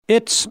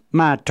It's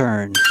my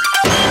turn.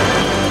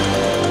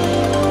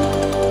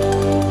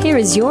 Here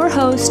is your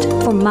host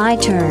for My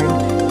Turn,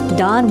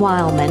 Don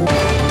Wildman.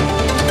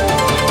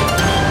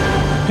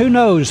 Who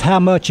knows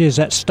how much is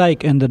at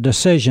stake in the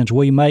decisions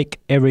we make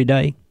every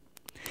day?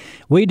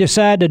 We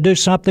decide to do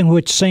something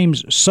which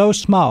seems so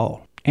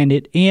small, and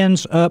it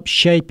ends up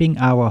shaping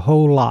our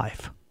whole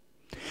life.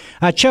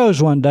 I chose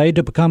one day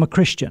to become a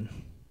Christian.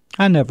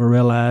 I never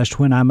realized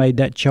when I made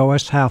that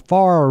choice how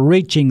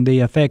far-reaching the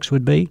effects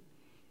would be.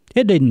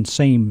 It didn't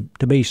seem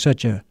to be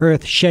such a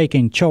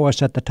earth-shaking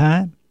choice at the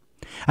time.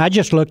 I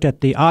just looked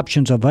at the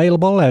options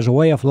available as a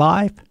way of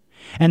life,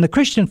 and the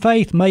Christian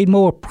faith made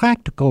more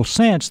practical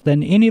sense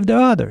than any of the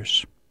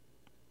others.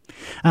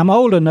 I'm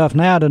old enough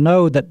now to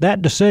know that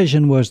that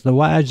decision was the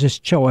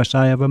wisest choice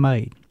I ever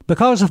made.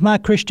 Because of my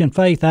Christian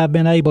faith, I've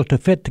been able to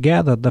fit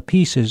together the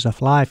pieces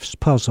of life's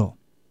puzzle.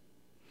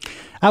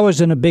 I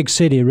was in a big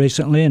city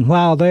recently, and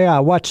while there, I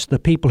watched the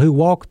people who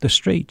walked the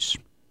streets.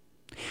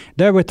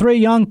 There were 3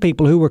 young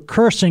people who were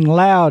cursing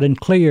loud and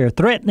clear,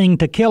 threatening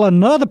to kill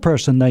another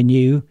person they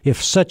knew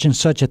if such and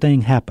such a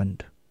thing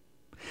happened.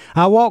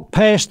 I walked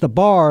past the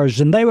bars,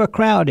 and they were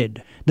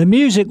crowded. The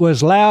music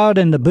was loud,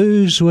 and the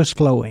booze was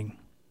flowing.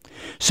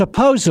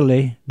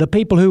 Supposedly, the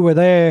people who were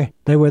there,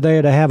 they were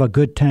there to have a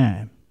good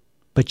time.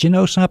 But you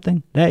know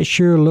something? That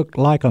sure looked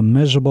like a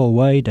miserable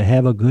way to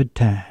have a good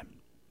time.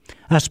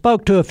 I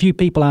spoke to a few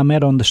people I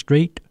met on the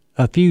street.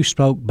 A few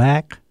spoke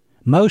back.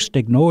 Most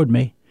ignored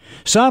me.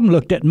 Some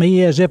looked at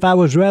me as if I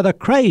was rather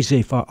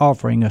crazy for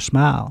offering a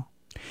smile.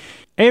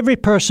 Every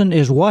person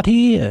is what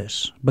he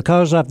is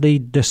because of the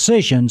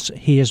decisions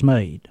he has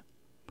made.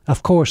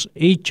 Of course,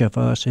 each of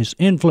us is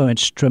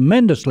influenced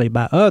tremendously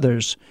by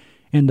others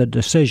in the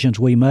decisions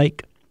we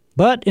make,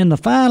 but in the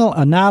final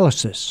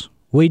analysis,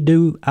 we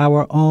do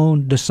our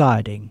own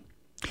deciding.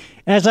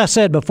 As I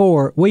said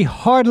before, we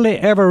hardly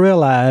ever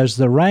realize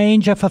the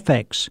range of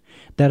effects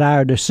that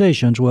our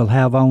decisions will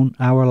have on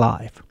our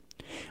life.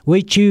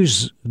 We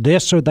choose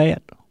this or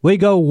that. We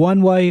go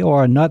one way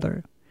or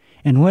another.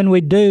 And when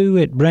we do,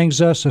 it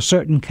brings us a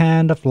certain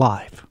kind of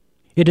life.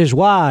 It is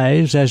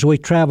wise, as we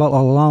travel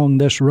along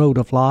this road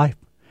of life,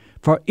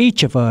 for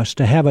each of us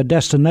to have a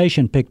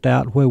destination picked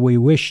out where we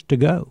wish to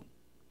go.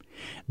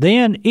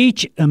 Then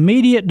each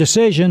immediate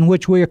decision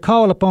which we are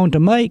called upon to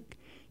make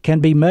can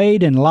be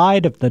made in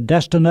light of the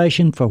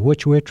destination for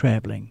which we're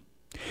traveling.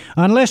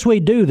 Unless we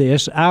do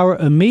this, our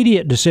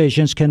immediate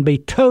decisions can be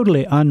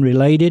totally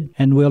unrelated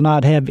and we'll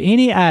not have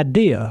any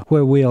idea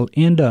where we'll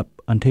end up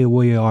until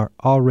we are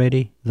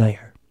already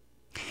there.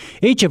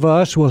 Each of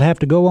us will have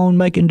to go on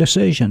making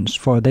decisions,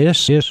 for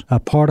this is a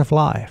part of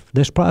life.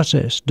 This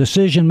process,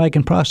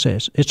 decision-making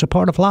process, it's a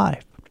part of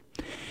life.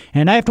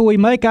 And after we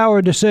make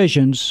our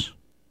decisions,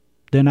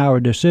 then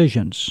our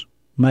decisions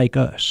make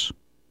us.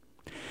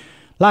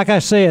 Like I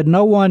said,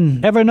 no one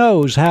ever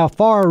knows how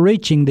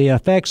far-reaching the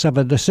effects of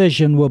a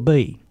decision will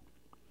be.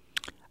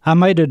 I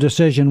made a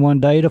decision one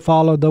day to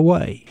follow the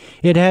way.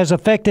 It has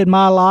affected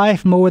my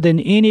life more than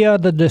any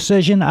other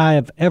decision I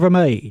have ever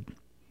made.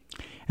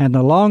 And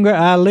the longer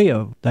I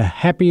live, the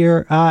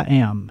happier I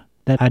am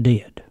that I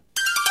did.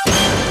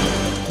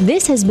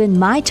 This has been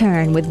My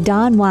Turn with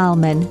Don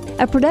Wildman,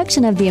 a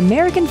production of the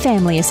American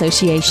Family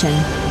Association.